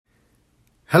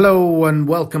Hello and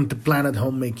welcome to Planet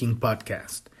Homemaking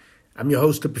Podcast. I'm your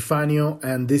host Epifanio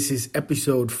and this is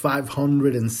episode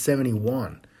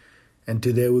 571. And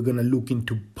today we're going to look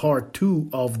into part 2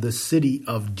 of the Siddhi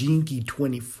of Jinki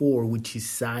 24, which is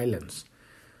silence.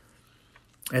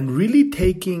 And really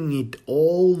taking it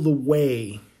all the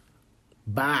way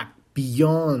back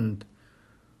beyond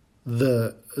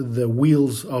the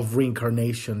wheels of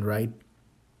reincarnation, right?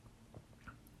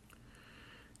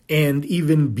 And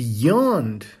even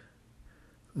beyond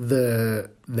the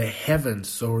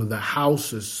heavens or the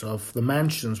houses of the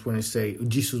mansions, when I say,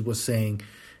 Jesus was saying,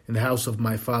 in the house of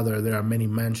my Father there are many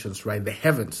mansions, right? The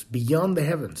heavens, beyond the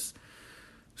heavens.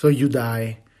 So you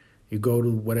die, you go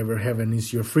to whatever heaven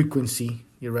is your frequency,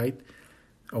 you're right?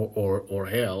 Or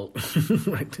hell,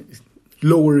 right?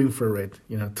 Lower infrared,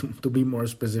 to be more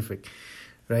specific,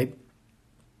 right?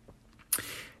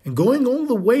 And going all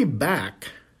the way back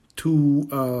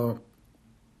to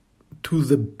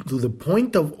the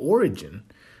point of origin,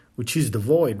 which is the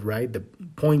void, right? The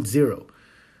point zero.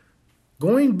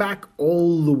 Going back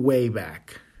all the way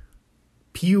back,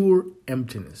 pure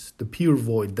emptiness, the pure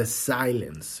void, the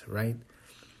silence, right?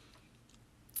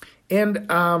 And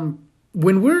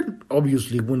when we're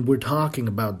talking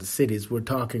about the cities, we're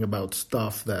talking about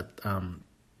stuff that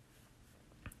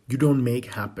you don't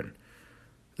make happen.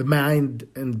 The mind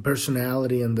and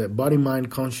personality and the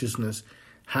body-mind consciousness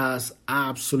has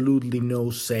absolutely no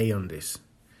say on this.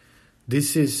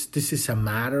 This is a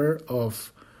matter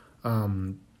of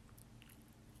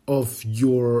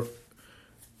your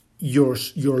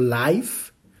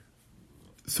life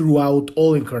throughout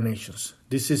all incarnations.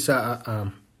 This is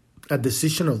a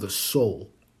decision of the soul.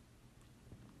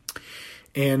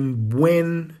 And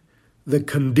when the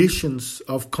conditions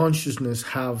of consciousness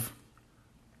have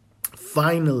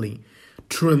finally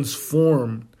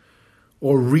transformed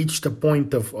or reached a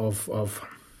point of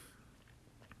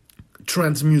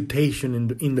transmutation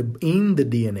in the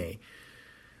DNA,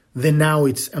 then now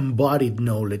it's embodied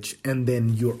knowledge, and then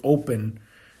you're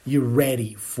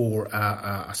ready for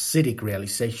a Siddhic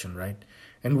realization, right?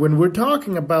 And when we're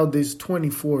talking about this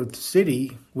 24th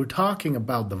Siddhi, we're talking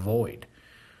about the void.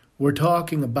 We're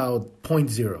talking about point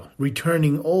zero,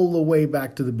 returning all the way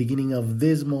back to the beginning of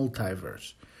this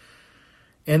multiverse.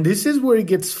 And this is where it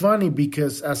gets funny,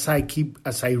 because as I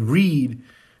read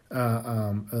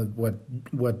what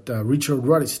Richard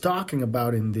Rudd is talking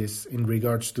about in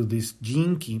regards to this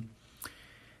Jinki,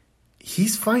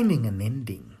 he's finding an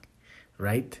ending,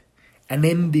 right? An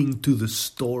ending to the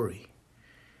story.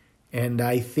 And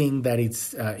I think that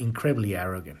it's incredibly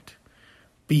arrogant,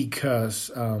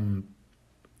 because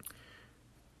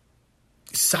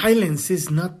silence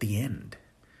is not the end,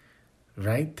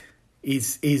 right?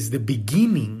 Is the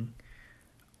beginning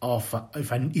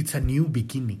it's a new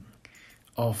beginning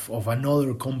of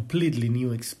another completely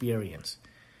new experience.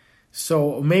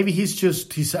 So maybe he's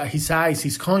just his eyes,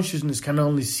 his consciousness can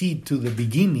only see to the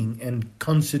beginning and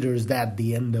considers that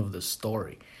the end of the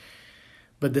story.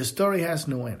 But the story has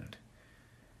no end.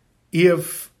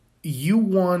 If you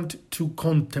want to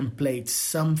contemplate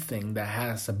something that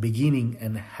has a beginning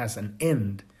and has an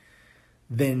end,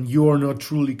 then you're not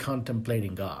truly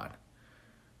contemplating God.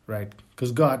 Right?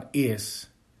 Because God is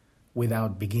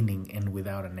without beginning and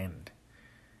without an end.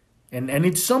 And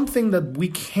it's something that we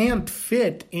can't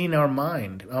fit in our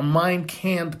mind. Our mind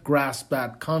can't grasp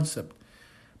that concept.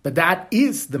 But that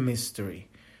is the mystery,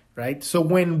 right? So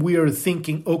when we are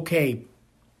thinking, okay,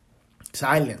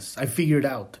 silence, I figured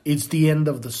out, it's the end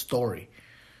of the story.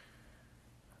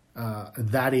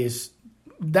 That is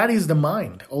the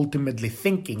mind ultimately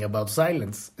thinking about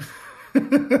silence.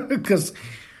 Because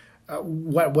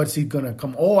what's it going to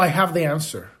come? Oh, I have the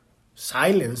answer.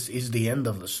 Silence is the end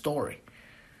of the story,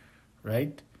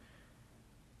 right?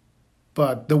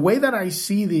 But the way that I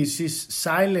see this is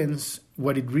silence,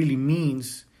 what it really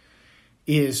means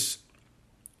is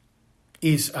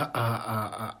the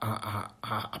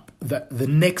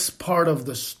next part of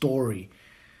the story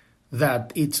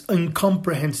that it's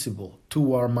incomprehensible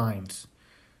to our minds.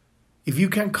 If you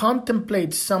can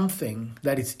contemplate something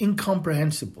that is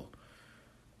incomprehensible,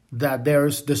 that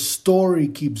the story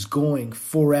keeps going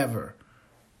forever,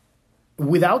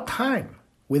 without time,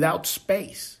 without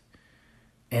space,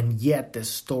 and yet the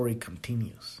story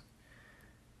continues.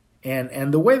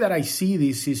 And the way that I see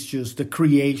this is just the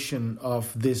creation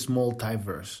of this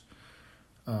multiverse.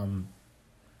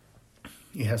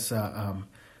 It has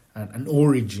an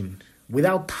origin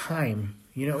without time.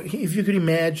 If you could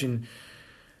imagine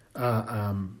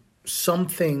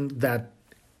something that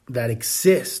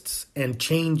exists and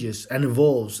changes and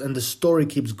evolves and the story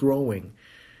keeps growing,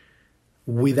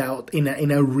 without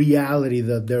in a reality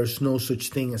that there's no such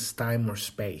thing as time or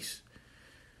space.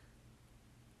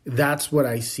 That's what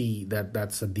I see.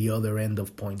 That's at the other end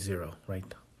of point zero,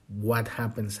 right? What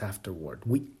happens afterward?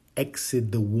 We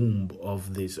exit the womb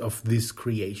of this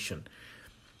creation,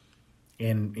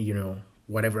 and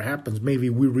whatever happens, maybe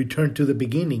we return to the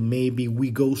beginning, maybe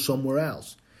we go somewhere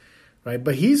else, right?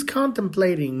 But he's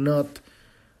contemplating not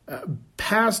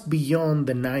past beyond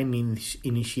the nine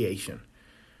initiation.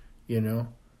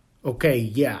 Okay,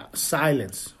 yeah,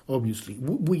 silence, obviously.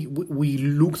 We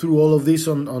look through all of this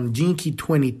on Gene Key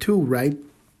 22, right?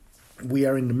 We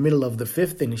are in the middle of the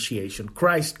fifth initiation.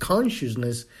 Christ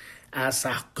consciousness as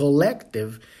a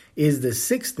collective is the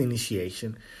sixth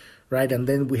initiation, right? And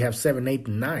then we have 7, 8,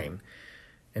 and 9.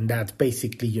 And that's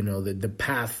basically, the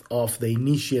path of the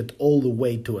initiate all the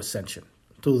way to ascension,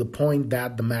 to the point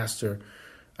that the master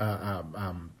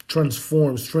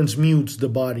transmutes the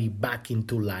body back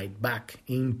into light, back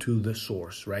into the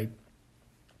source, right?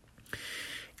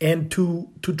 And to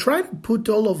try to put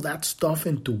all of that stuff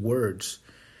into words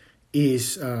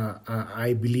is,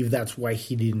 I believe that's why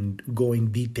he didn't go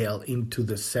in detail into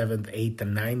the 7th, 8th,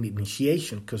 and 9th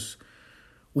initiation, because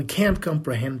we can't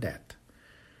comprehend that.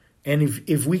 And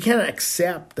if we can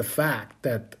accept the fact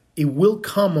that it will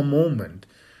come a moment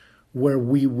where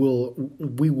we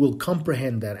will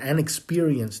comprehend that and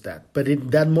experience that, but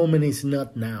that moment is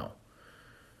not now.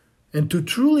 And to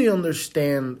truly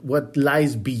understand what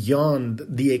lies beyond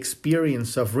the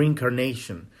experience of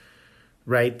reincarnation,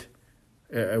 right?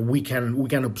 We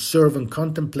can observe and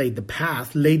contemplate the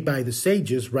path laid by the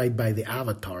sages, right, by the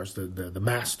avatars, the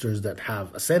masters that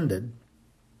have ascended,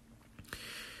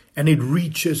 and it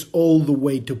reaches all the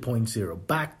way to point zero,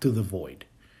 back to the void.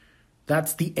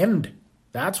 That's the end.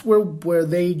 That's where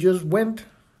they just went,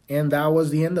 and that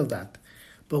was the end of that.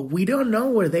 But we don't know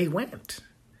where they went.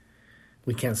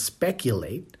 We can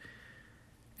speculate,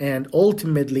 and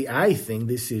ultimately, I think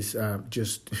this is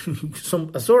just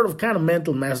a sort of kind of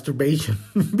mental masturbation,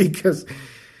 because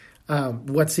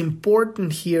what's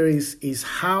important here is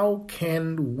how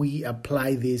can we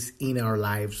apply this in our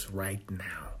lives right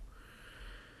now?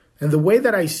 And the way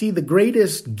that I see the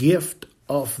greatest gift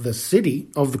of the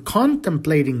Siddhi, of the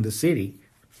contemplating the Siddhi,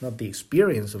 not the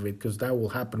experience of it, because that will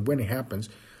happen when it happens,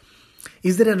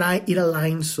 is that it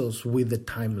aligns us with the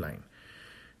timeline.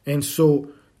 And so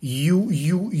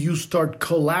you start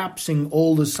collapsing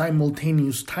all the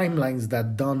simultaneous timelines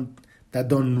that don't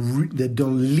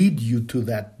lead you to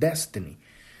that destiny.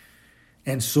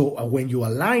 And so when you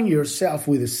align yourself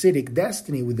with the Siddhic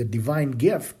destiny, with the divine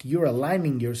gift, you're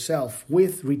aligning yourself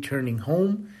with returning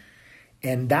home.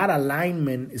 And that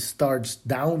alignment starts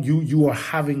down. You are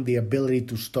having the ability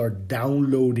to start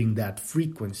downloading that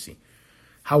frequency.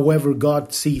 However,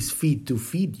 God sees fit to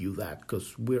feed you that,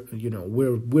 because we're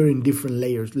in different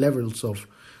levels of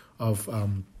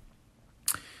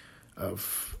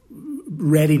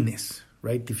readiness,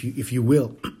 right? If you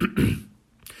will.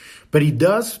 But it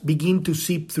does begin to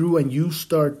seep through, and you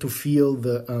start to feel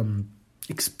the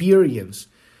experience,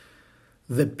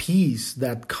 the peace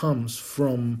that comes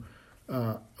from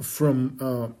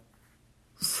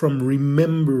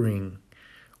remembering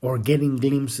or getting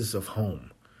glimpses of home.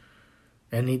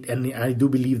 And I do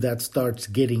believe that starts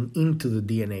getting into the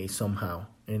DNA somehow.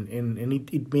 And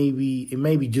it may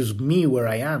be just me where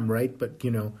I am, right? But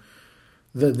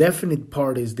the definite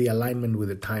part is the alignment with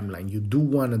the timeline. You do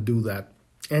want to do that.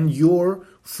 And your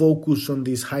focus on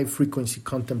these high frequency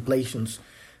contemplations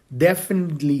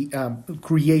definitely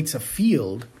creates a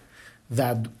field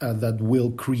that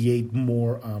will create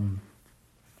more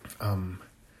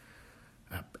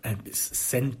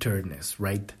centeredness,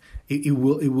 right? It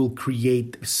will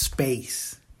create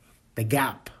space, the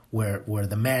gap where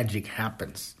the magic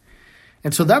happens.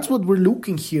 And so that's what we're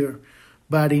looking here.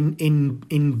 But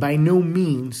in by no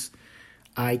means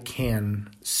I can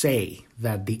say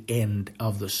that the end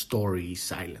of the story is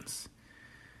silence.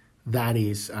 That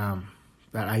is that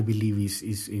I believe is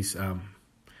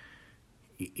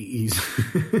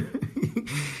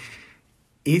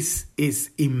is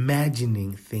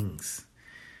imagining things,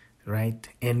 right?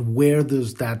 And where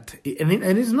does that? And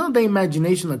it's not the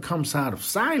imagination that comes out of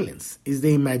silence. It's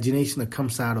the imagination that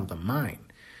comes out of the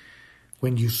mind.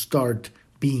 When you start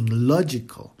being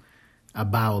logical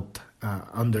about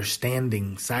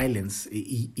understanding silence,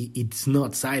 it's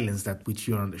not silence that which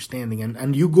you're understanding.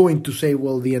 And you're going to say,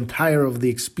 well, the entire of the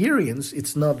experience,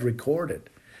 it's not recorded,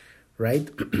 right?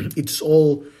 It's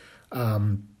all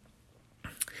an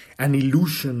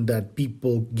illusion that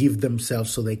people give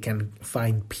themselves so they can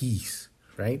find peace,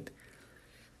 right?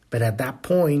 But at that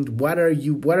point, what are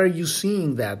you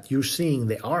seeing? That you're seeing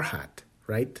the arhat,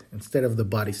 right? Instead of the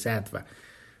bodhisattva.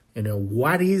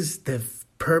 What is the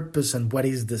purpose and what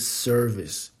is the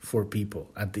service for people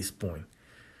at this point?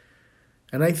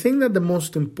 And I think that the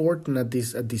most important at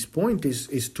this point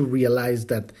is to realize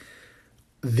that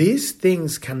these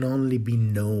things can only be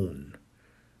known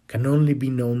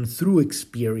through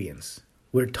experience.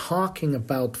 We're talking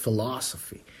about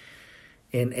philosophy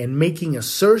and making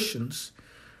assertions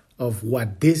of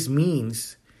what this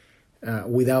means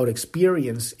without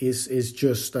experience is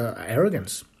just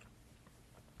arrogance,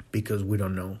 because we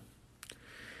don't know.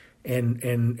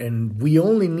 And we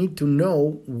only need to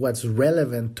know what's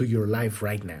relevant to your life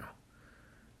right now.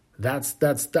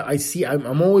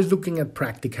 I'm always looking at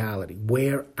practicality.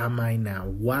 Where am I now?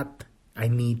 What I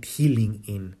need healing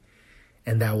in.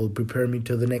 And that will prepare me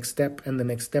to the next step and the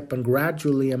next step. And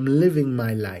gradually I'm living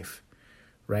my life,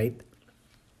 right?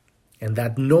 And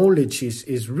that knowledge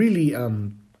is really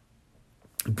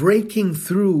breaking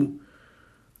through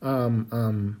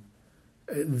the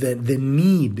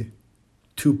need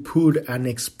to put an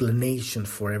explanation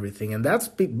for everything. And that's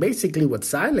basically what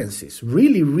silence is,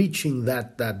 really reaching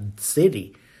that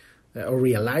siddhi, or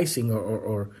realizing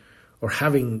or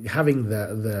having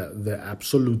the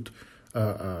absolute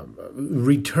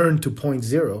return to point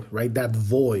zero, right? That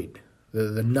void,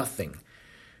 the nothing,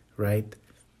 right?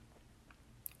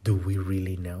 Do we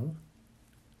really know?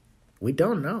 We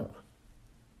don't know.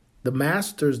 The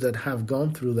masters that have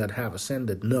gone through that have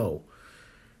ascended know.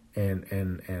 And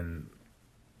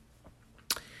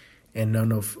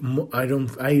none of I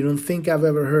don't think I've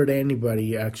ever heard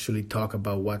anybody actually talk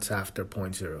about what's after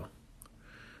point zero.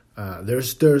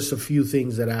 There's a few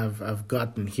things that I've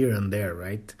gotten here and there,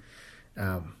 right?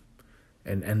 And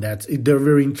they're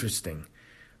very interesting,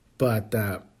 but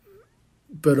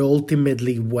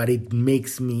ultimately what it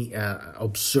makes me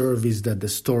observe is that the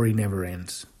story never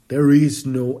ends. There is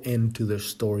no end to the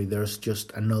story. There's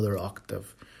just another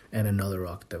octave and another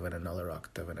octave and another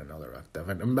octave and another octave.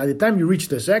 And by the time you reach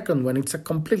the second one, it's a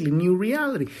completely new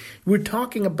reality. We're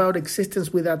talking about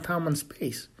existence without time and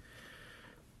space.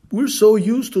 We're so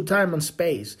used to time and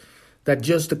space that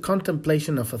just the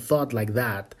contemplation of a thought like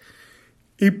that,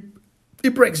 it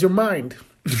breaks your mind.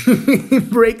 It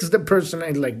breaks the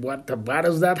personality. Like, what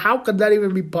is that? How could that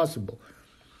even be possible?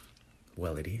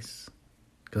 Well, it is.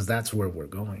 Because that's where we're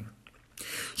going.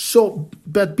 So,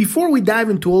 but before we dive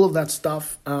into all of that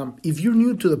stuff, if you're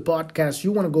new to the podcast,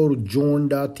 you want to go to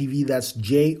journ.tv. That's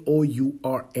JOURN.tv.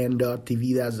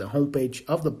 That's the homepage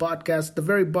of the podcast. At the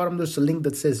very bottom, there's a link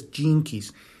that says Gene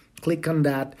Keys. Click on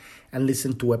that and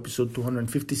listen to episode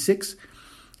 256.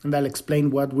 And I'll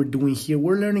explain what we're doing here.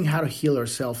 We're learning how to heal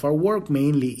ourselves. Our work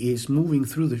mainly is moving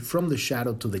from the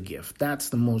shadow to the gift. That's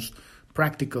the most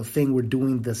practical thing we're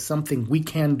doing. That's something we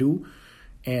can do.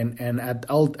 And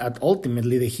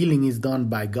ultimately, the healing is done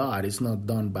by God. It's not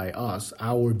done by us.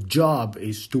 Our job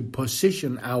is to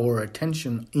position our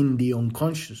attention in the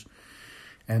unconscious.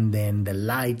 And then the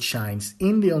light shines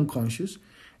in the unconscious.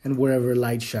 And wherever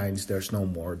light shines, there's no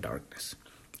more darkness.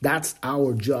 That's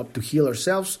our job, to heal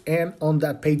ourselves. And on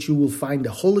that page, you will find the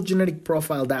hologenetic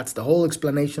profile. That's the whole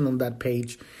explanation on that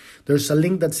page. There's a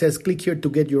link that says, click here to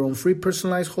get your own free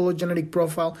personalized hologenetic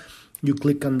profile. You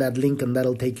click on that link and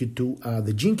that'll take you to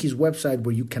the Gene Keys website,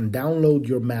 where you can download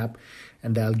your map,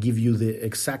 and that'll give you the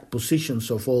exact positions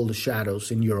of all the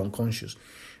shadows in your unconscious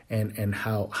and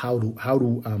how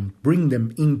to bring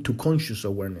them into conscious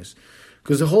awareness.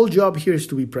 Because the whole job here is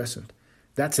to be present.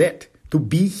 That's it, to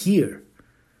be here.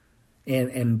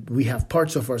 And we have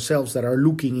parts of ourselves that are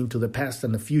looking into the past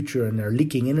and the future and are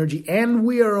leaking energy, and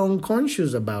we are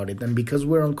unconscious about it. And because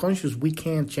we're unconscious, we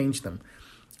can't change them.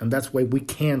 And that's why we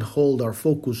can't hold our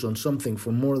focus on something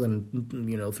for more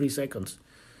than 3 seconds.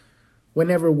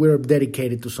 Whenever we're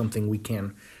dedicated to something, we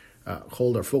can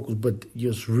hold our focus. But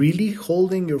just really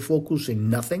holding your focus in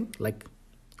nothing, like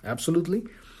absolutely,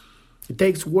 it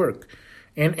takes work.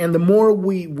 And the more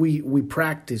we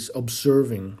practice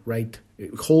observing, right,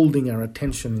 holding our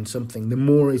attention in something, the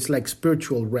more it's like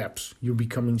spiritual reps. You're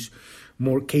becoming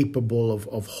more capable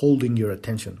of holding your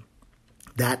attention.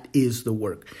 That is the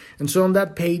work. And so on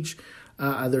that page,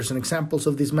 there's some examples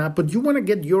of this map, but you want to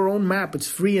get your own map. It's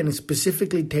free and it's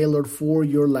specifically tailored for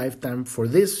your lifetime,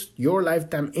 your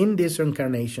lifetime in this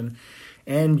incarnation,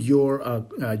 and your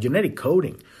genetic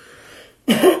coding.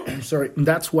 Sorry,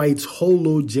 that's why it's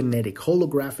hologenetic,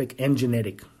 holographic and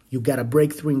genetic. You got a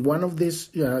breakthrough in one of these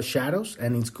shadows,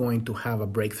 and it's going to have a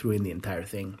breakthrough in the entire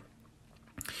thing.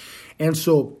 And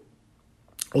so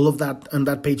all of that. On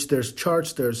that page, there's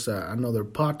charts, there's another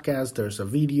podcast, there's a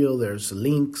video, there's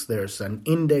links, there's an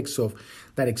index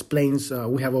that explains.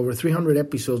 We have over 300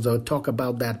 episodes that talk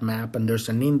about that map, and there's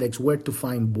an index where to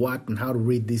find what and how to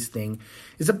read this thing.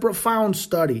 It's a profound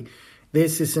study.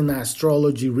 This is an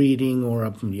astrology reading or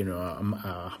a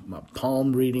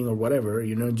palm reading or whatever,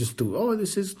 just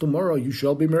this is tomorrow, you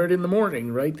shall be married in the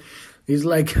morning, right? It's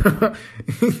like,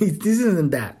 this isn't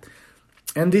that.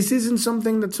 And this isn't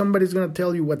something that somebody's going to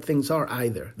tell you what things are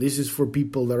either. This is for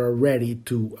people that are ready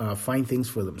to find things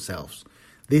for themselves.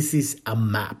 This is a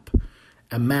map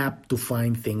to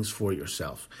find things for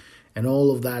yourself. And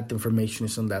all of that information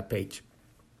is on that page.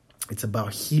 It's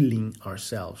about healing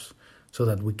ourselves so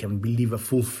that we can live a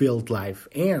fulfilled life.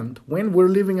 And when we're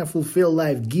living a fulfilled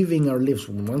life, giving our lives,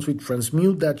 once we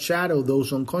transmute that shadow,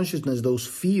 those unconsciousness, those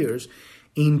fears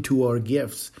into our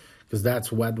gifts, because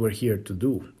that's what we're here to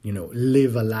do,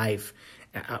 live a life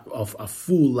of a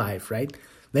full life, right?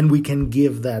 Then we can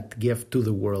give that gift to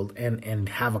the world and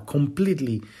have a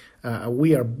completely,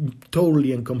 we are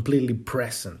totally and completely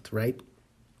present, right?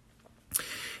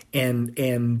 And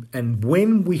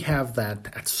when we have that,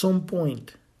 at some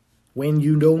point, when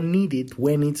you don't need it,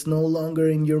 when it's no longer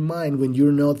in your mind, when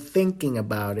you're not thinking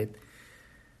about it,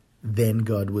 then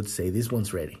God would say, this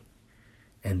one's ready.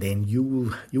 And then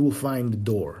you will find the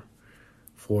door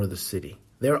for the city.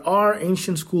 There are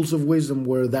ancient schools of wisdom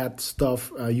where that stuff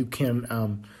you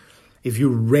can, if you're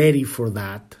ready for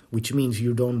that, which means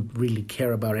you don't really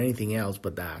care about anything else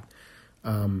but that,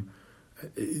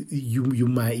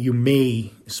 you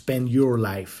may spend your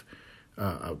life,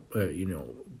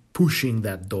 pushing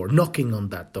that door, knocking on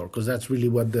that door, because that's really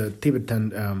what the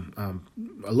Tibetan,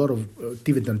 a lot of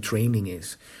Tibetan training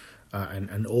is.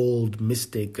 An old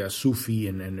mystic, Sufi,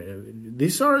 and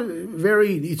these are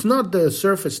it's not the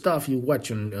surface stuff you watch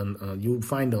you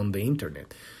find on the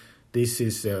internet. This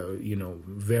is,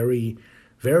 very,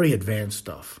 very advanced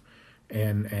stuff.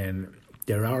 And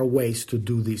there are ways to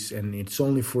do this, and it's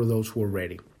only for those who are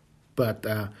ready. But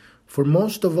for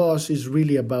most of us, it's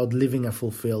really about living a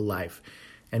fulfilled life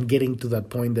and getting to that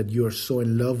point that you're so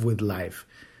in love with life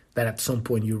that at some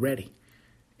point you're ready.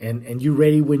 And you're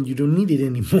ready when you don't need it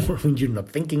anymore, when you're not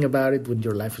thinking about it, when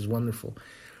your life is wonderful.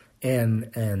 And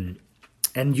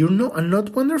you're not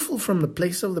wonderful from the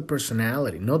place of the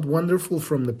personality, not wonderful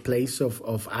from the place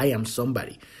of I am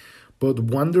somebody, but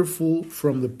wonderful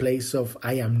from the place of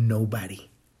I am nobody.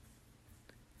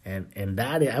 And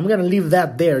that, I'm going to leave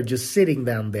that there, just sitting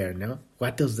down there, no?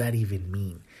 What does that even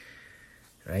mean?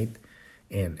 Right?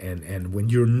 And when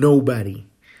you're nobody,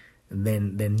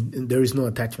 then there is no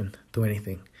attachment to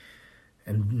anything.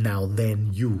 And now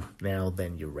then you're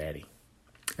ready.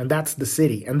 And that's the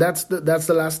city. And that's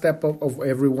the last step of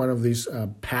every one of these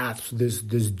paths,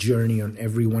 this journey on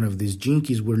every one of these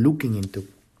jinkies we're looking into.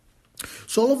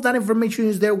 So all of that information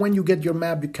is there. When you get your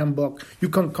map, you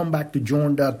can come back to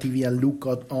journ.tv and look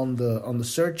on the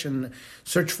search and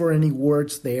search for any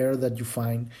words there that you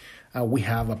find. We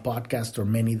have a podcast or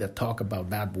many that talk about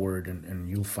that word, and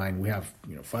you'll find we have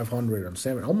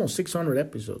 507, almost 600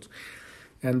 episodes.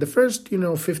 And the first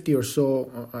 50 or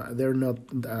so, they're not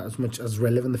as much as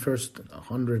relevant. The first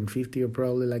 150 or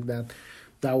probably like that.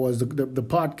 That was the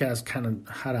podcast kind of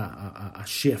had a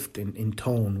shift in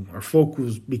tone. Our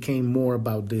focus became more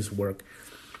about this work.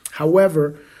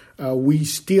 However, we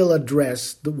still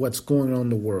address what's going on in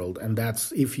the world, and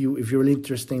that's if you're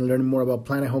interested in learning more about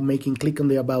planet homemaking, click on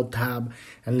the About tab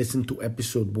and listen to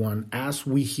episode 1. As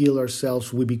we heal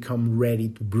ourselves, we become ready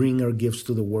to bring our gifts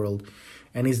to the world,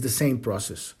 and it's the same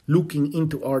process. Looking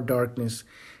into our darkness,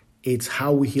 it's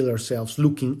how we heal ourselves.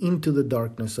 Looking into the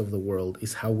darkness of the world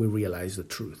is how we realize the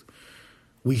truth.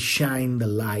 We shine the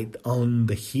light on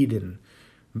the hidden,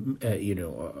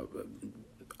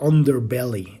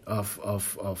 underbelly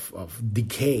of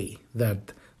decay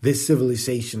that this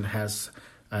civilization has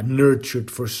nurtured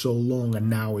for so long, and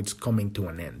now it's coming to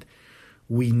an end.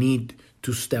 We need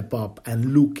to step up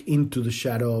and look into the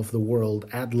shadow of the world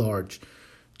at large,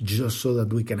 just so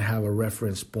that we can have a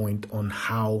reference point on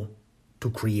how to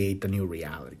create a new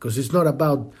reality. Because it's not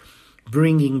about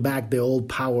bringing back the old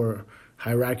power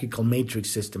hierarchical matrix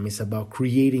system. It's about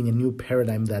creating a new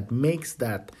paradigm that makes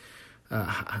that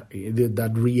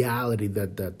reality,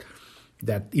 that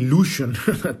illusion,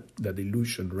 that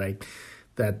illusion, right?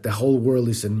 That the whole world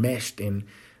is enmeshed in,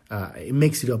 it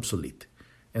makes it obsolete.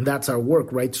 And that's our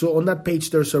work, right? So on that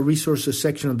page, there's a resources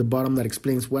section at the bottom that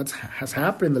explains what has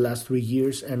happened in the last 3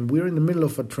 years. And we're in the middle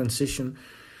of a transition.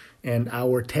 And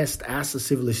our test as a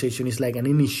civilization is like an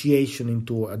initiation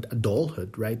into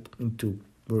adulthood, right?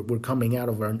 We're coming out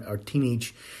of our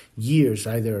teenage years.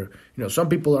 Either, some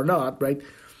people are not, right?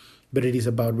 but it is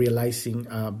about realizing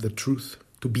the truth,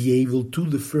 to be able to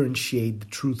differentiate the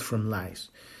truth from lies.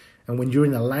 And when you're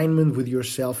in alignment with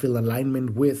yourself, in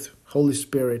alignment with Holy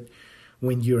Spirit,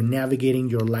 when you're navigating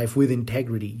your life with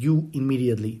integrity, you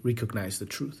immediately recognize the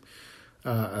truth.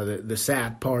 The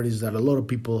sad part is that a lot of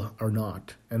people are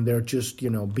not, and they're just,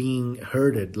 being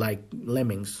herded like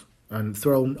lemmings and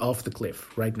thrown off the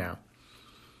cliff right now.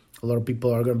 A lot of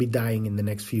people are going to be dying in the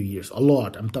next few years. A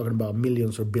lot. I'm talking about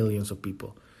millions or billions of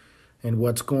people. And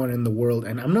what's going on in the world.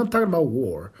 And I'm not talking about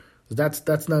war. That's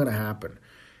not going to happen.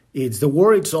 It's the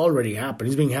war. It's already happened.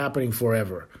 It's been happening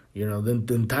forever. The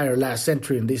entire last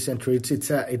century and this century. It's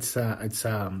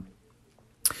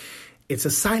a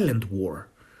silent war.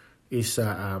 It's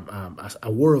a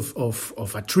war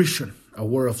of attrition, a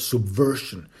war of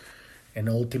subversion, and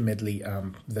ultimately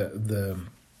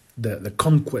the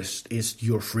conquest is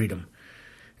your freedom.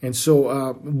 And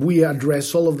so we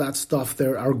address all of that stuff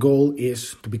there. Our goal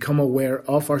is to become aware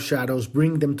of our shadows,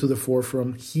 bring them to the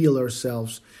forefront, heal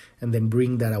ourselves, and then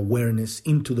bring that awareness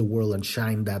into the world and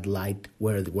shine that light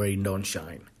where it don't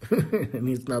shine. And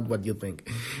it's not what you think,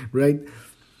 right?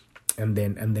 And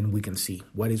then we can see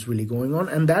what is really going on.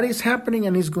 And that is happening,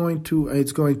 and it's going to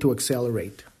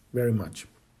accelerate very much.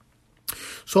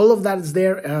 So all of that is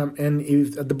there, and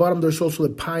at the bottom there's also the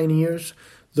pioneers.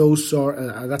 Those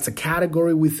are that's a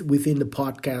category within the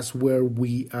podcast where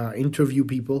we interview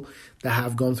people that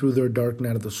have gone through their dark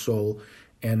night of the soul,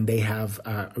 and they have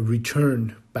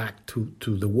returned back to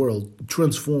the world,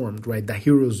 transformed, right? The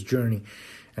hero's journey,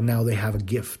 and now they have a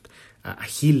gift, a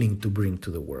healing to bring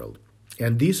to the world.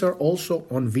 And these are also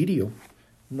on video,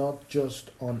 not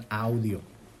just on audio.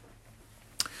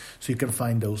 So you can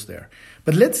find those there.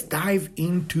 But let's dive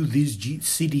into this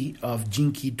Siddhi of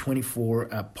Gene Key 24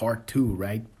 part 2,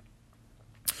 right?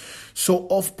 So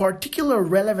of particular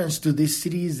relevance to this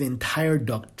Siddhi is the entire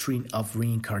doctrine of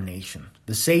reincarnation.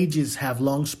 The sages have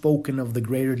long spoken of the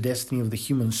greater destiny of the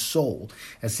human soul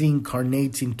as it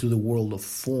incarnates into the world of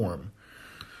form,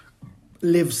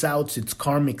 lives out its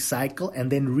karmic cycle,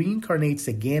 and then reincarnates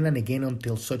again and again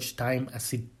until such time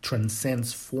as it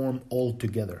transcends form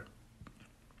altogether.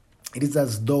 It is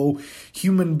as though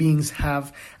human beings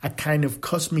have a kind of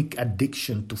cosmic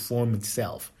addiction to form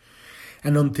itself.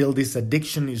 And until this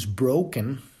addiction is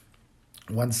broken,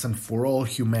 once and for all,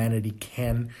 humanity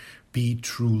can be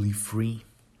truly free,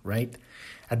 right?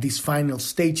 At this final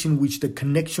stage in which the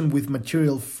connection with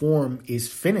material form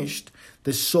is finished,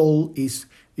 the soul is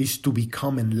to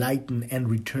become enlightened and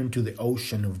return to the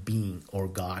ocean of being or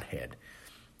Godhead.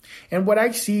 And what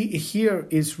I see here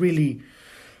is really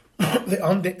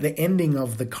the ending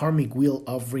of the karmic wheel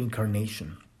of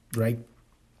reincarnation, right?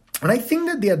 And I think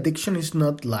that the addiction is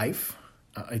not life,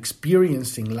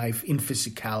 experiencing life in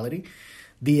physicality.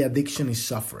 The addiction is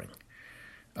suffering.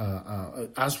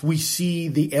 As we see,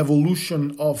 the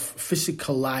evolution of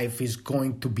physical life is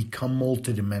going to become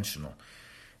multidimensional.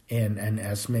 And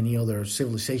as many other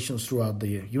civilizations throughout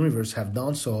the universe have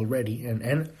done so already.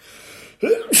 And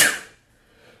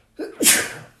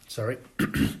sorry.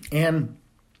 And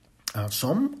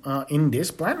some in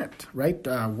this planet, right?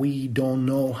 We don't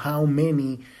know how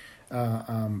many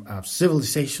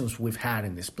civilizations we've had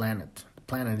in this planet. The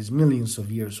planet is millions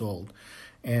of years old.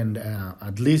 And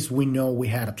at least we know we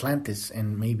had Atlantis,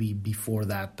 and maybe before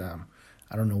that,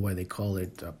 I don't know why they call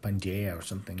it Pangea or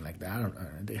something like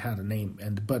that. They had a name.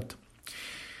 But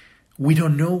we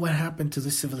don't know what happened to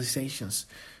the civilizations,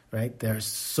 right? There's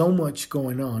so much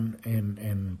going on,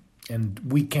 and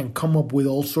we can come up with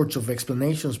all sorts of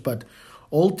explanations, but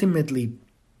ultimately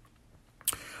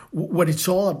what it's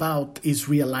all about is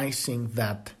realizing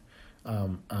that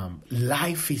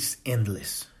life is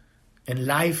endless, and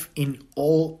life in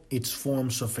all its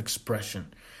forms of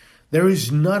expression. There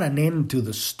is not an end to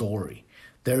the story.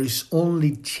 There is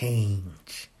only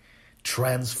change,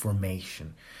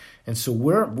 transformation. And so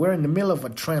we're in the middle of a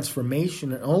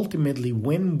transformation, and ultimately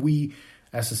when we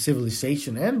as a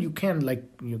civilization, and you can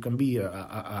be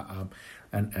a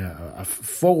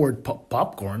forward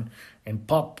popcorn and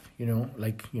pop,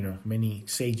 many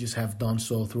sages have done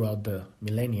so throughout the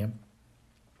millennia.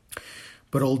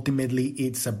 But ultimately,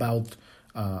 it's about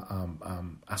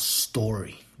a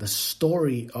story, the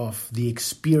story of the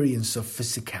experience of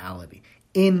physicality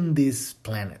in this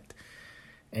planet.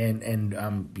 And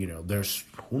there's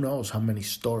who knows how many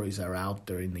stories are out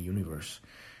there in the universe,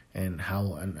 and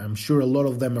I'm sure a lot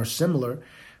of them are similar,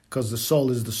 because the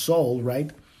soul is the soul,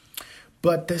 right?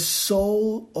 But the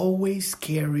soul always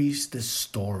carries the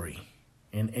story.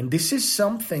 And this is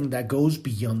something that goes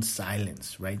beyond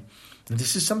silence, right? And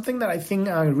this is something that I think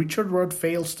Richard Rohr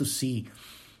fails to see,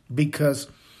 because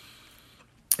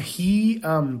he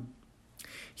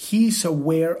He's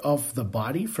aware of the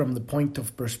body from the point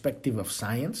of perspective of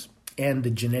science and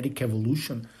the genetic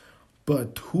evolution,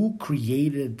 but who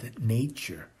created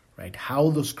nature, right? How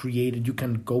those created, you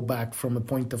can go back from a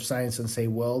point of science and say,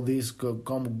 well, this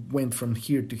went from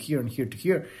here to here and here to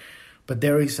here. But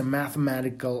there is a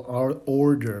mathematical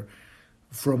order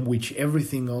from which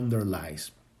everything underlies.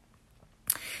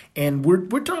 And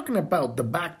we're talking about the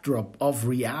backdrop of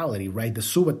reality, right? The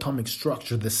subatomic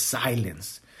structure, the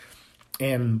silence.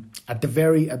 And at the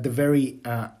very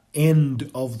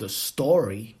end of the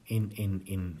story, and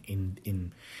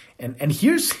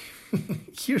here's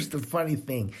here's the funny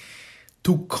thing: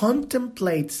 to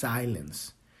contemplate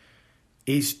silence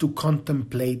is to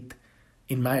contemplate,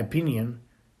 in my opinion,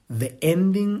 the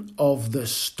ending of the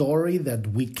story that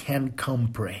we can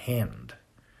comprehend,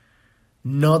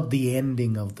 not the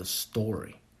ending of the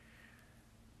story.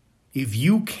 If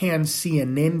you can't see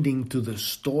an ending to the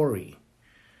story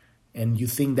and you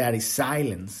think that is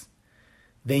silence,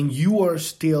 then you are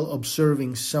still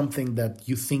observing something that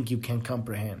you think you can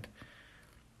comprehend.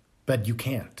 But you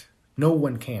can't. No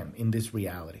one can in this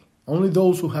reality. Only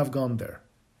those who have gone there.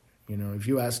 You know, if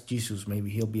you ask Jesus, maybe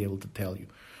he'll be able to tell you,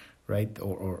 right?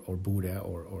 Or Buddha,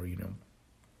 or you know,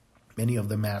 many of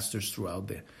the masters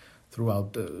throughout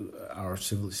our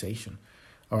civilization,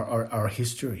 our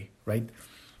history, right?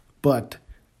 But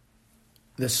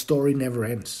the story never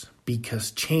ends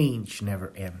because change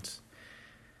never ends.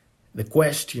 The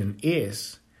question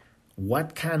is,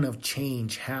 what kind of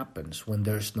change happens when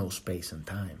there's no space and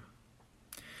time?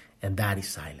 And that is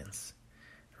silence,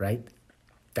 right?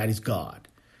 That is God.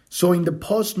 So in the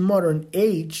postmodern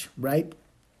age, right,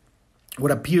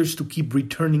 what appears to keep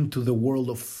returning to the world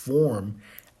of form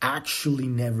actually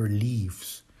never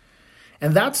leaves.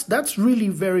 And that's really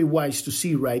very wise to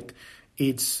see, right?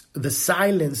 It's the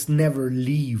silence never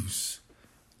leaves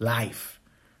life.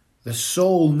 The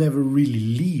soul never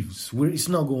really leaves. It's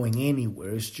not going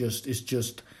anywhere. It's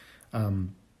just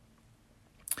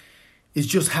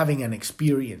having an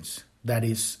experience that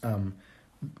is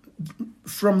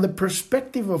from the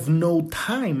perspective of no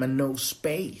time and no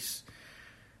space.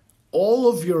 All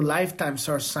of your lifetimes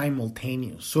are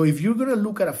simultaneous. So if you're going to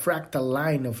look at a fractal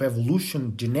line of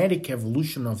evolution, genetic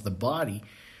evolution of the body,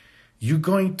 you're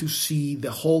going to see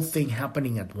the whole thing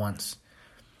happening at once.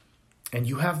 And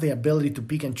you have the ability to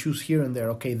pick and choose here and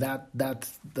there. Okay,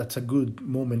 that's a good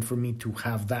moment for me to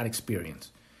have that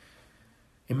experience.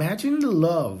 Imagine the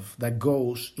love that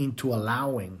goes into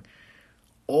allowing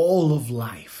all of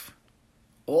life,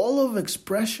 all of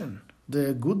expression,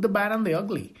 the good, the bad, and the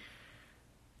ugly.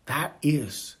 That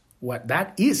is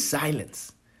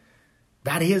silence.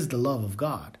 That is the love of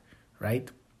God,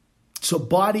 right? So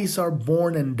bodies are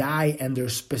born and die, and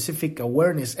there's specific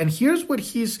awareness. And here's what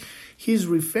he's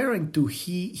referring to.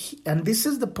 And this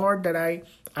is the part that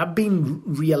I've been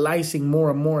realizing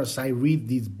more and more as I read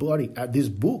this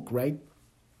book, right?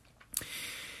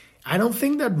 I don't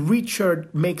think that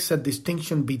Richard makes a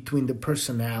distinction between the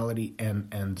personality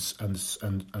and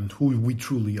who we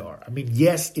truly are. I mean,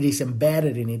 yes, it is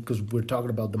embedded in it because we're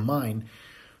talking about the mind,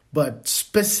 but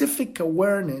specific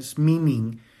awareness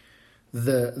meaning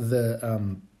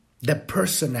the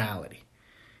personality.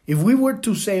 If we were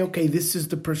to say, okay, this is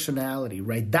the personality,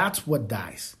 right? That's what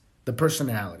dies, the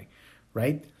personality,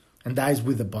 right? And dies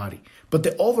with the body. But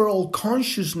the overall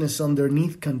consciousness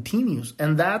underneath continues,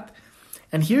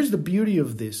 and here's the beauty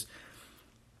of this.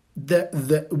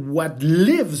 What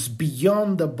lives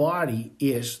beyond the body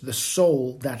is the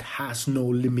soul that has no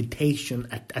limitation,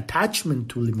 attachment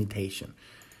to limitation,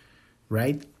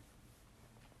 right?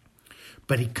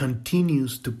 But it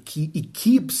continues to it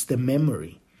keeps the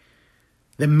memory.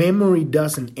 The memory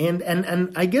doesn't end,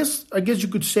 and I guess you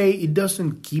could say it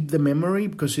doesn't keep the memory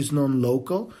because it's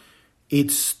non-local.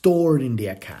 It's stored in the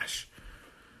Akash.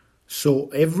 So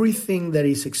everything that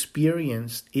is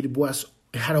experienced, it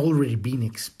had already been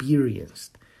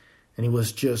experienced, and it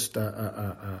was just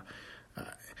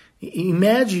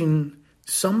imagine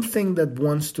something that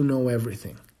wants to know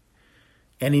everything,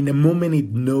 and in a moment it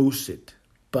knows it,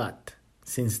 but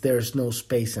since there's no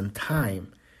space and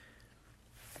time,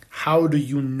 how do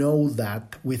you know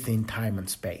that within time and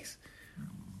space?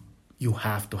 You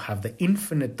have to have the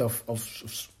infinite of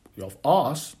us, you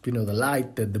know, the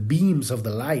light, the beams of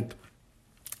the light,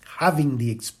 having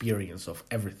the experience of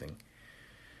everything.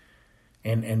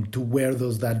 And to where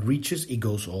that reaches, it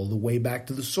goes all the way back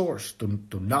to the source, to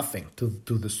nothing, to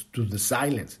the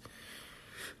silence.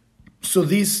 So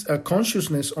this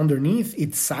consciousness underneath,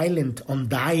 it's silent,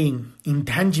 undying,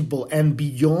 intangible, and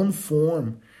beyond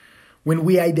form. When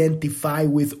we identify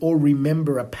with or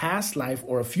remember a past life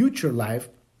or a future life,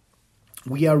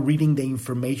 We are reading the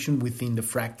information within the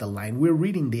fractal line. We're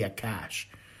reading the Akash.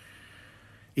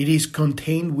 It is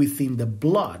contained within the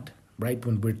blood, right?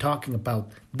 When we're talking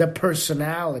about the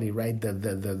personality, right?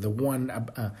 The one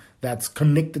that's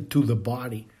connected to the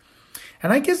body.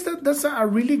 And I guess that's a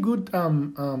really good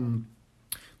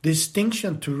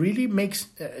distinction to really make,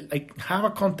 have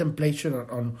a contemplation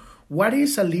on what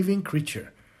is a living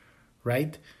creature,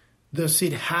 right? Does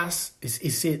it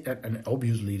is it, and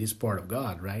obviously it is part of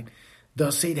God, right?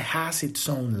 Does it has its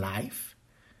own life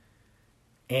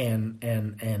and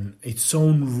its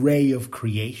own ray of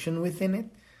creation within it?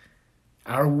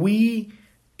 Are we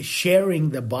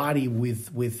sharing the body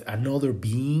with another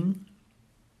being?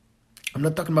 I'm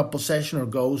not talking about possession or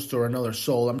ghost or another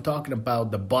soul. I'm talking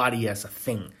about the body as a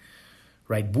thing,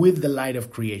 right? With the light of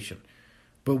creation.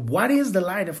 But what is the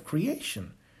light of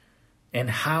creation? And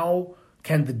how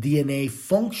can the DNA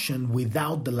function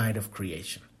without the light of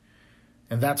creation?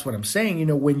 And that's what I'm saying,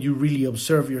 when you really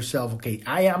observe yourself, okay,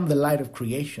 I am the light of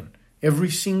creation. Every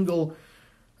single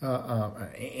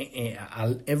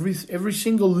every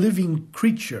single living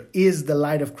creature is the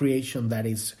light of creation that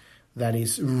is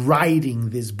riding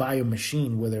this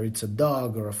biomachine, whether it's a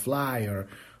dog or a fly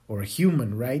or a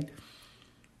human, right?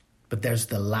 But there's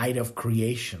the light of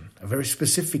creation, a very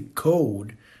specific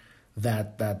code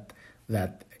that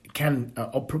can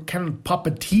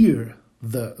puppeteer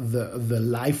the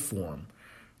life form,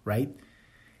 right?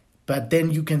 But then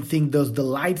you can think, does the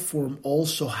light form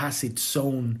also has its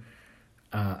own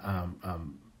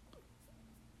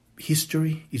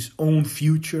history, its own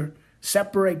future,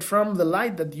 separate from the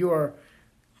light that you are?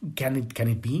 Can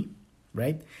it be,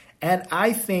 right? And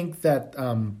I think that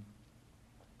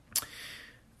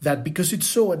that because it's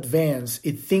so advanced,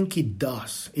 it thinks it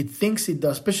does,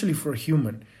 especially for a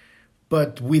human.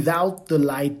 But without the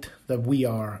light that we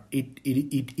are,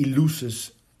 it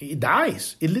loses. It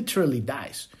dies. It literally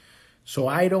dies. So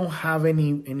I don't have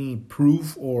any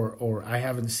proof or I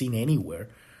haven't seen anywhere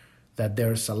that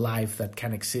there's a life that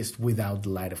can exist without the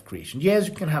light of creation. Yes,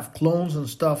 you can have clones and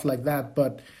stuff like that,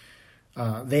 but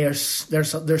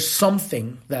there's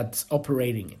something that's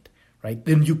operating it, right?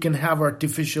 Then you can have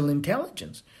artificial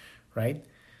intelligence, right?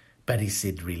 But is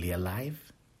it really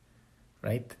alive?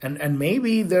 Right? And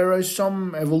maybe there is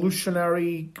some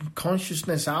evolutionary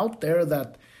consciousness out there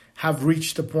that have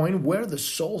reached a point where the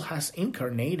soul has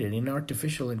incarnated in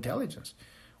artificial intelligence.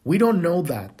 We don't know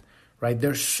that, right?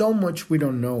 There's so much we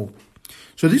don't know.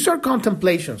 So these are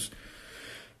contemplations.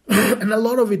 And a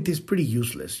lot of it is pretty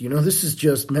useless. This is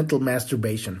just mental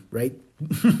masturbation, right?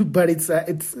 But it's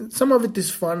some of it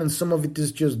is fun and some of it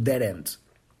is just dead ends.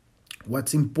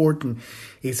 What's important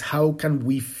is how can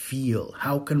we feel,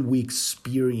 how can we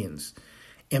experience,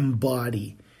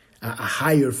 embody a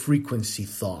higher frequency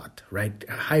thought, right?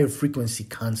 A higher frequency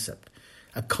concept,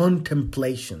 a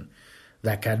contemplation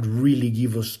that can really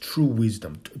give us true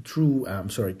wisdom,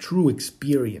 true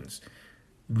experience,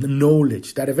 the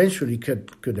knowledge that eventually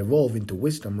could evolve into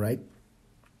wisdom, right?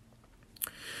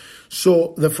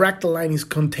 So the fractal line is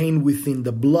contained within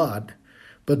the blood,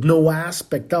 but no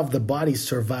aspect of the body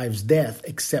survives death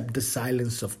except the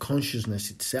silence of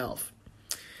consciousness itself.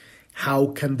 How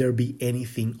can there be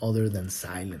anything other than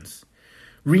silence?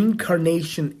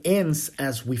 Reincarnation ends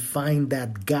as we find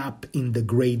that gap in the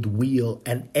great wheel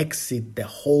and exit the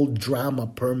whole drama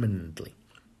permanently.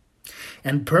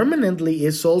 And permanently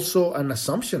is also an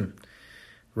assumption,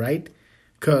 right?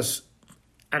 Because,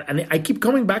 and I keep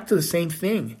coming back to the same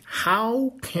thing.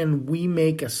 How can we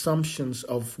make assumptions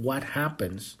of what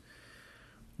happens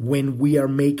when we are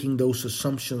making those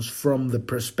assumptions from the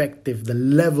perspective, the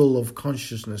level of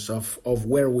consciousness of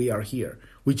where we are here,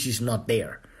 which is not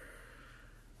there?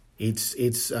 It's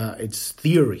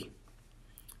theory,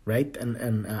 right?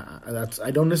 And that's, I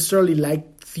don't necessarily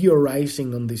like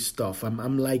theorizing on this stuff.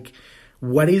 I'm like,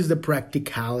 what is the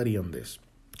practicality on this?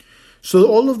 So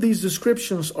all of these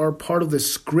descriptions are part of the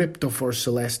script of our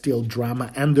celestial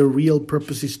drama, and the real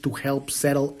purpose is to help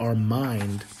settle our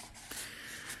mind.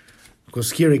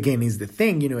 Because here again is the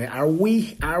thing, are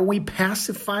we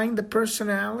pacifying the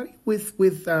personality with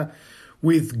the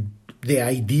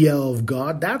idea of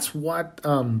God? That's what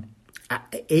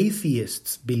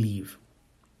atheists believe.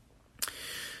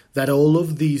 That all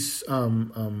of these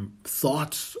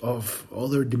thoughts of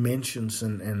other dimensions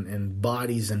and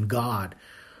bodies and God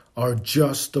are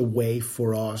just a way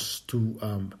for us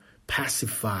to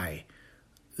pacify,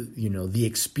 the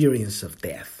experience of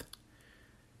death.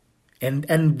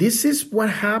 And this is what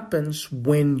happens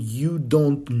when you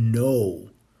don't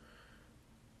know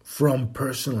from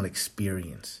personal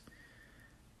experience.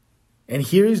 And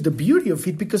here is the beauty of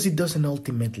it, because it doesn't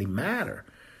ultimately matter.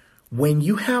 When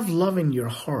you have love in your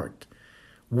heart,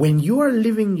 When you are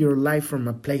living your life from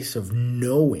a place of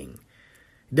knowing,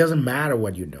 it doesn't matter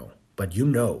what you know, but you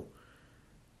know,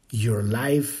 your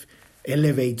life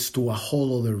elevates to a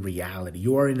whole other reality.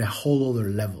 You are in a whole other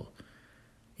level.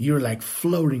 You're like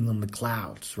floating on the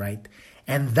clouds, right?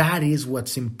 And that is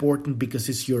what's important because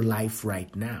it's your life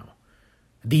right now.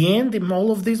 At the end,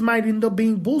 all of this might end up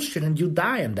being bullshit and you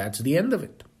die, and that's the end of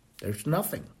it. There's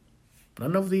nothing.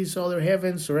 None of these other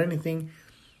heavens or anything.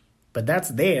 But that's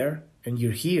there, and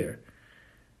you're here.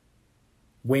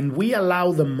 When we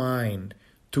allow the mind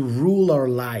to rule our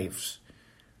lives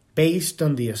based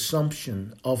on the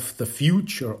assumption of the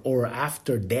future or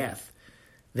after death,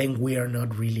 then we are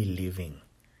not really living.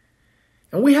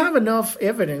 And we have enough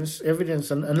evidence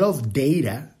and enough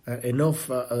data, enough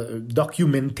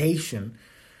documentation,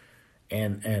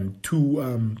 and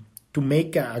to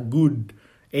make a good,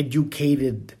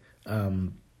 educated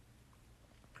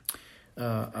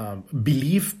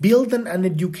belief, build an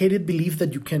educated belief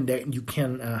that you can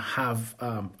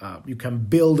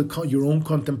build your own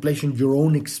contemplation,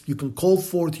 you can call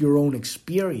forth your own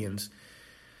experience,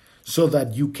 so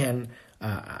that you can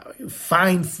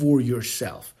find for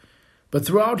yourself. But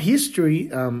throughout history,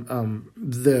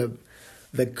 the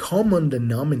common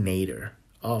denominator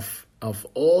of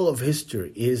all of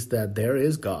history is that there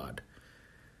is God.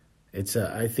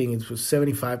 I think it was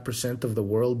 75% of the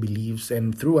world believes,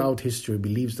 and throughout history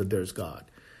believes that there's God.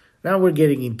 Now we're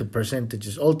getting into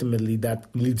percentages. Ultimately, that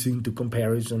leads into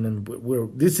comparison, and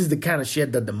this is the kind of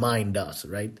shit that the mind does,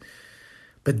 right?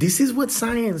 But this is what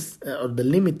science, or the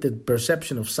limited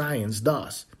perception of science,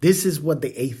 does. This is what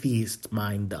the atheist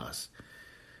mind does,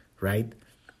 right?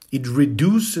 It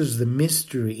reduces the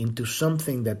mystery into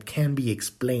something that can be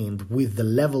explained with the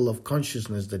level of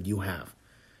consciousness that you have.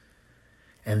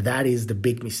 And that is the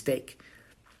big mistake.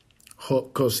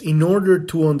 Because in order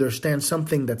to understand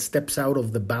something that steps out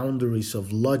of the boundaries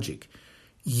of logic,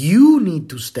 you need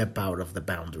to step out of the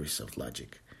boundaries of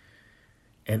logic.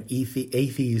 And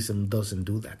atheism doesn't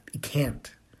do that. It can't.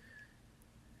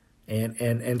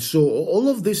 And so all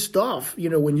of this stuff,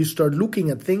 when you start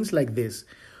looking at things like this,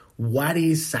 what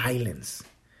is silence,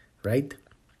 right?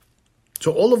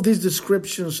 So all of these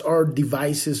descriptions are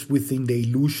devices within the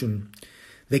illusion.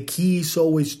 The key is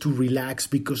always to relax,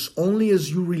 because only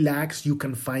as you relax, you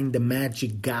can find the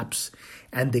magic gaps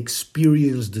and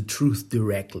experience the truth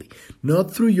directly.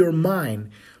 Not through your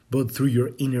mind, but through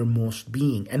your innermost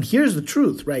being. And here's the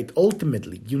truth, right?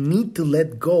 Ultimately, you need to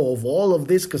let go of all of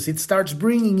this, because it starts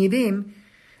bringing it in.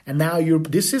 And now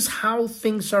this is how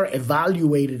things are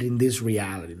evaluated in this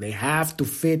reality. They have to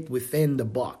fit within the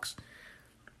box.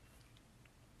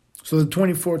 So the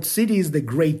 24th Siddhi is the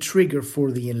great trigger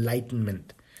for the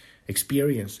enlightenment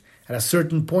experience. At a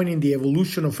certain point in the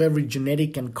evolution of every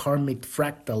genetic and karmic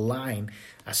fractal line,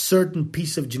 a certain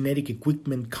piece of genetic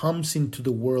equipment comes into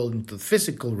the world, into the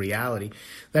physical reality,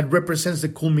 that represents the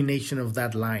culmination of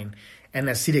that line. And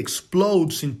as it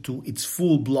explodes into its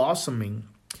full blossoming,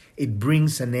 it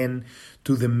brings an end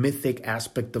to the mythic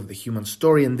aspect of the human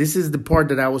story. And this is the part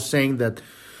that I was saying, that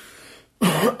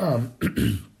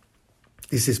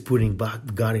this is putting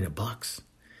God in a box.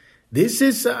 This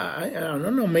is, I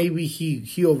don't know, maybe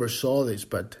he oversaw this,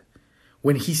 but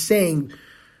when he's saying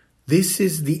this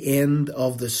is the end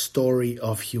of the story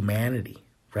of humanity,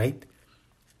 right?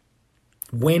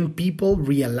 When people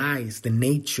realize the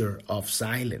nature of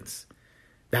silence,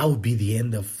 that would be the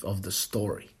end of the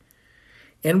story.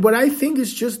 And what I think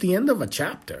is just the end of a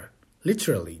chapter,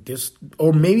 literally,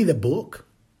 or maybe the book,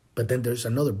 but then there's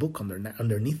another book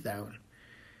underneath that one.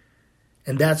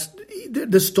 And that's,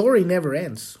 the story never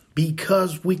ends,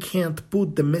 because we can't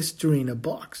put the mystery in a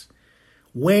box.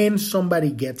 When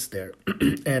somebody gets there,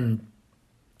 and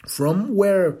from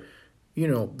where,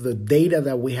 the data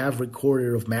that we have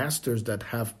recorded of masters that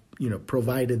have,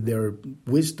 provided their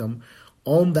wisdom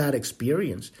on that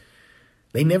experience,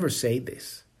 they never say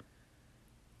this.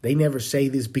 They never say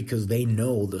this because they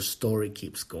know the story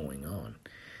keeps going on.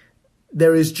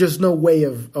 There is just no way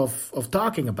of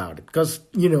talking about it, because,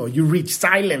 you reach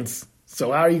silence.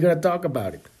 So how are you going to talk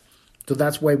about it? So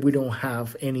that's why we don't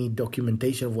have any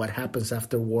documentation of what happens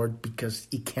afterward, because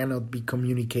it cannot be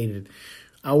communicated.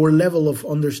 Our level of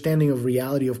understanding of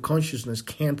reality of consciousness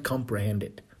can't comprehend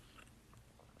it.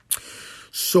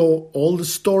 So all the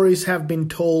stories have been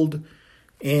told,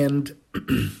 and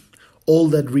all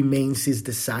that remains is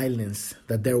the silence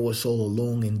that there was all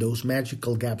along, in those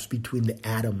magical gaps between the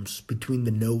atoms, between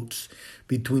the notes,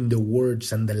 between the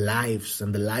words and the lives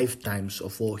and the lifetimes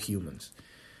of all humans.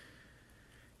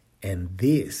 And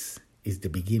this is the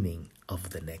beginning of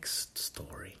the next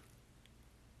story.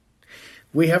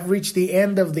 we have reached the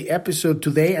end of the episode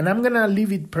today, and I'm going to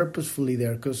leave it purposefully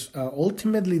there because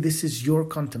ultimately this is your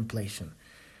contemplation.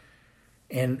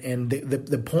 And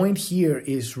the point here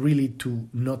is really to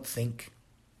not think.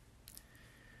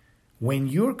 When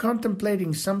you're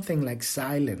contemplating something like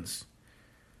silence,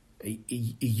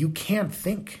 you can't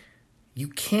think. You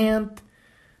can't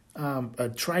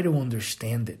try to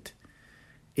understand it.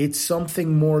 It's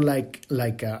something more like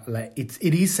it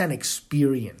is an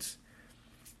experience.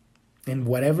 And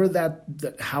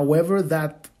however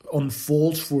that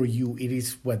unfolds for you, it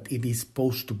is what it is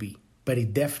supposed to be. But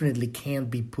it definitely can't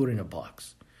be put in a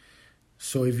box.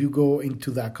 So if you go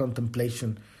into that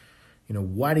contemplation,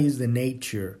 what is the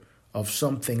nature of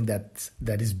something that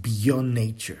is beyond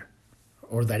nature,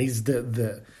 or that is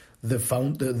the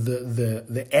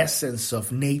essence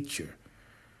of nature?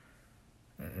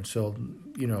 And so,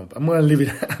 I'm going to leave it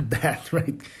at that,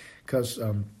 right? Because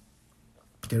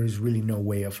there is really no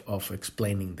way of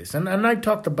explaining this. And I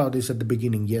talked about this at the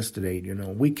beginning yesterday.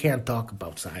 We can't talk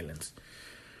about silence.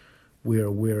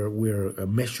 We're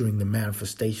measuring the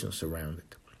manifestations around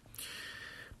it.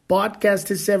 Podcast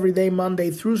is every day,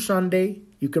 Monday through Sunday.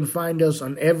 You can find us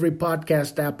on every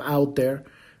podcast app out there.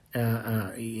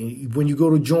 When you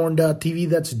go to journ.tv,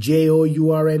 that's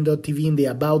JOURN.tv, in the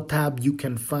About tab, you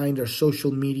can find our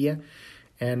social media.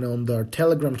 And on our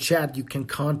Telegram chat, you can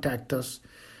contact us.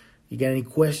 You got any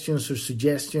questions or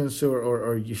suggestions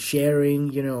or you're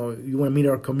sharing, you want to meet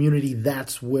our community,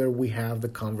 that's where we have the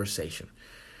conversation.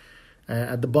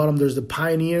 At the bottom, there's the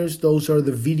Pioneers. Those are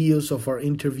the videos of our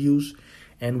interviews.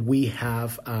 And we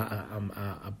have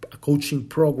a coaching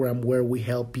program where we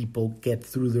help people get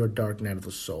through their dark night of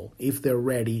the soul if they're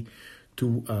ready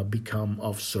to become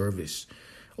of service,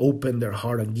 open their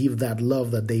heart and give that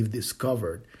love that they've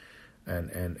discovered,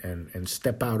 and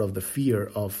step out of the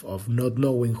fear of not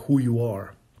knowing who you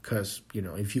are. Because,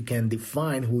 if you can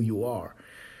define who you are,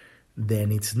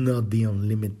 then it's not the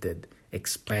unlimited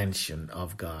expansion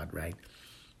of God, right?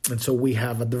 And so we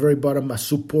have at the very bottom a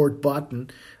support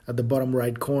button at the bottom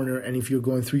right corner. And if you're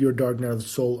going through your dark night of the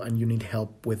soul and you need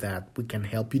help with that, we can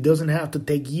help you. It doesn't have to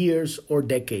take years or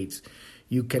decades.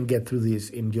 You can get through this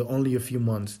in only a few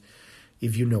months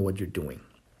if you know what you're doing.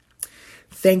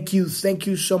 Thank you. Thank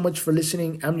you so much for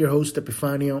listening. I'm your host,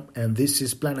 Epifanio, and this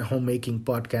is Planet Homemaking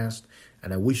Podcast.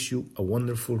 And I wish you a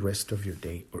wonderful rest of your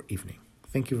day or evening.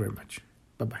 Thank you very much.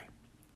 Bye-bye.